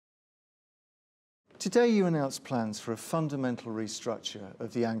Today you announced plans for a fundamental restructure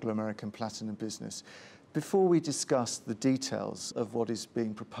of the Anglo American Platinum business. Before we discuss the details of what is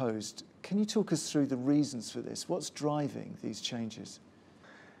being proposed, can you talk us through the reasons for this? What's driving these changes?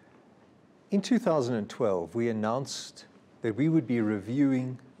 In 2012, we announced that we would be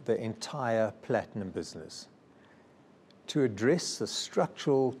reviewing the entire platinum business to address the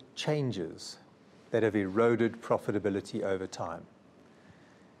structural changes that have eroded profitability over time.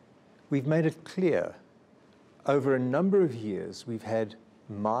 We've made it clear over a number of years we've had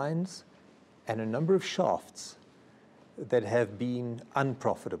mines and a number of shafts that have been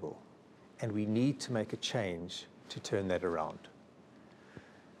unprofitable, and we need to make a change to turn that around.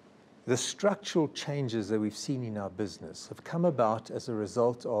 The structural changes that we've seen in our business have come about as a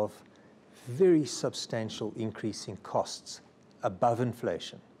result of very substantial increase in costs above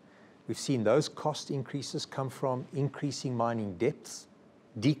inflation. We've seen those cost increases come from increasing mining depths,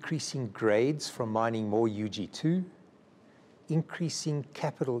 decreasing grades from mining more UG2, increasing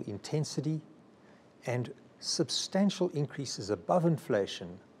capital intensity, and substantial increases above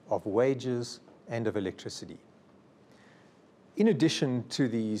inflation of wages and of electricity. In addition to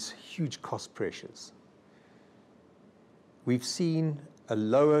these huge cost pressures, we've seen a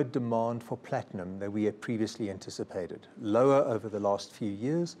lower demand for platinum than we had previously anticipated, lower over the last few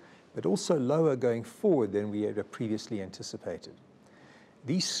years, but also lower going forward than we had previously anticipated.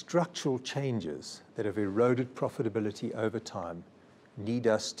 These structural changes that have eroded profitability over time need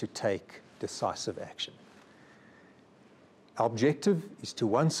us to take decisive action. Our objective is to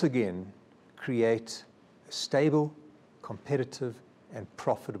once again create a stable, competitive, and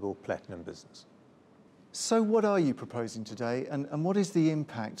profitable platinum business. So what are you proposing today, and what is the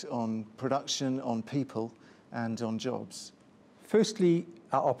impact on production, on people, and on jobs? Firstly,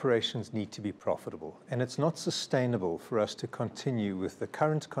 our operations need to be profitable, and it's not sustainable for us to continue with the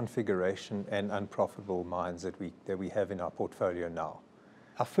current configuration and unprofitable mines that we have in our portfolio now.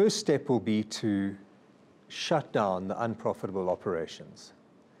 Our first step will be to shut down the unprofitable operations,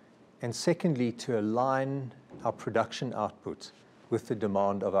 and secondly, to align our production output with the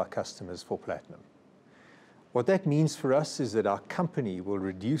demand of our customers for platinum. What that means for us is that our company will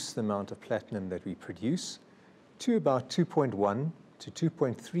reduce the amount of platinum that we produce to about 2.1 to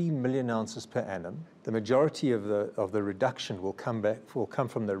 2.3 million ounces per annum. The majority of the reduction will come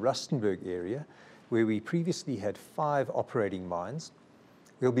from the Rustenburg area, where we previously had 5 operating mines.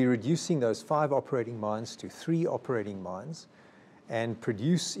 We'll be reducing those 5 operating mines to 3 operating mines and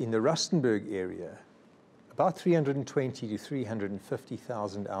produce in the Rustenburg area about 320 to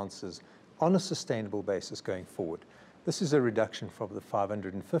 350,000 ounces on a sustainable basis going forward. This is a reduction from the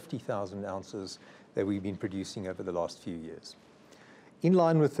 550,000 ounces that we've been producing over the last few years. In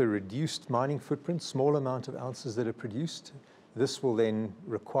line with the reduced mining footprint, small amount of ounces that are produced, this will then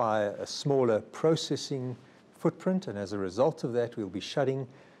require a smaller processing footprint, and as a result of that, we'll be shutting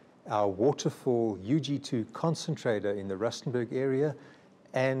our Waterfall UG2 concentrator in the Rustenburg area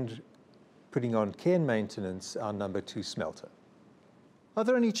and putting on care and maintenance our number 2 smelter. Are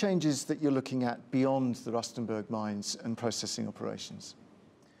there any changes that you're looking at beyond the Rustenburg mines and processing operations?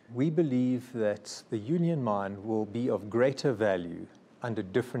 We believe that the Union Mine will be of greater value under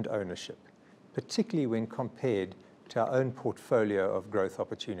different ownership, particularly when compared to our own portfolio of growth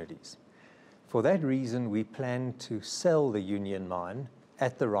opportunities. For that reason, we plan to sell the Union Mine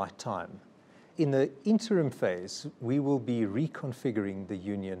at the right time. In the interim phase, we will be reconfiguring the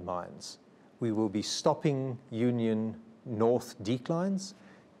Union mines. We will be stopping Union North declines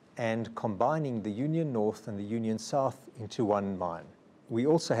and combining the Union North and the Union South into one mine. We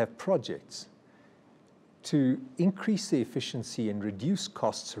also have projects to increase the efficiency and reduce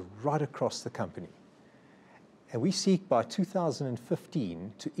costs right across the company. And we seek by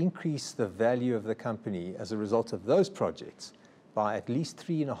 2015 to increase the value of the company as a result of those projects by at least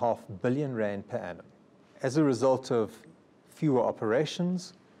 3.5 billion rand per annum. As a result of fewer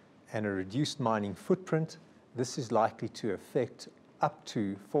operations and a reduced mining footprint, this is likely to affect up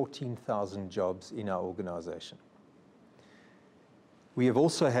to 14,000 jobs in our organization. We have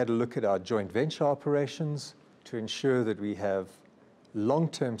also had a look at our joint venture operations to ensure that we have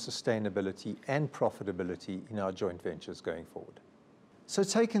long-term sustainability and profitability in our joint ventures going forward. So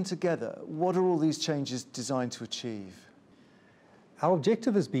taken together, what are all these changes designed to achieve? Our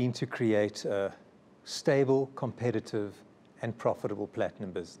objective has been to create a stable, competitive, and profitable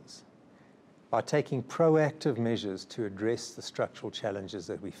platinum business by taking proactive measures to address the structural challenges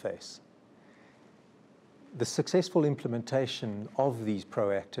that we face. The successful implementation of these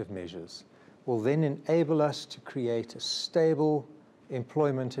proactive measures will then enable us to create a stable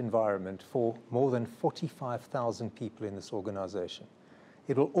employment environment for more than 45,000 people in this organization.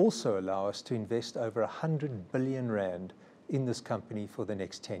 It will also allow us to invest over 100 billion rand in this company for the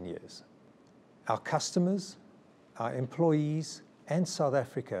next 10 years. Our customers, our employees, and South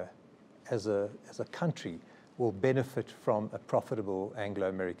Africa as a country will benefit from a profitable Anglo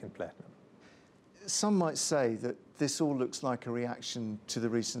American Platinum. Some might say that this all looks like a reaction to the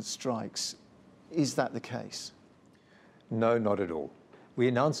recent strikes. Is that the case? No, not at all. We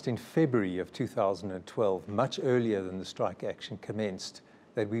announced in February of 2012, much earlier than the strike action commenced,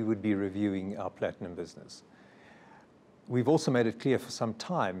 that we would be reviewing our platinum business. We've also made it clear for some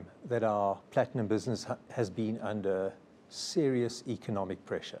time that our platinum business has been under serious economic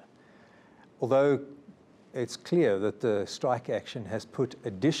pressure. Although it's clear that the strike action has put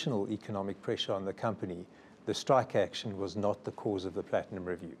additional economic pressure on the company, the strike action was not the cause of the platinum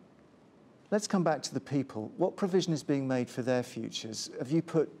review. Let's come back to the people. What provision is being made for their futures? Have you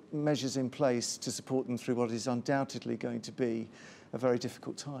put measures in place to support them through what is undoubtedly going to be a very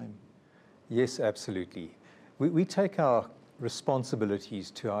difficult time? Yes, absolutely. We take our responsibilities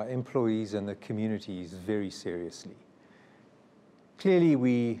to our employees and the communities very seriously. Clearly,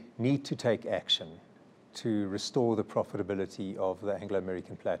 we need to take action to restore the profitability of the Anglo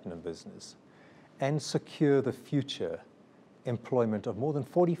American Platinum business and secure the future employment of more than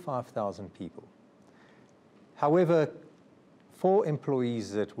 45,000 people. However, for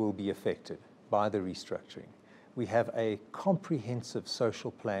employees that will be affected by the restructuring, we have a comprehensive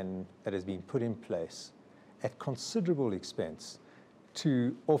social plan that has been put in place at considerable expense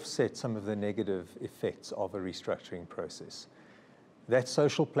to offset some of the negative effects of a restructuring process. That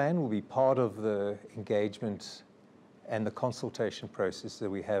social plan will be part of the engagement and the consultation process that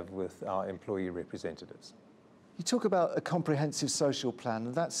we have with our employee representatives. You talk about a comprehensive social plan,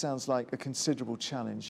 and that sounds like a considerable challenge.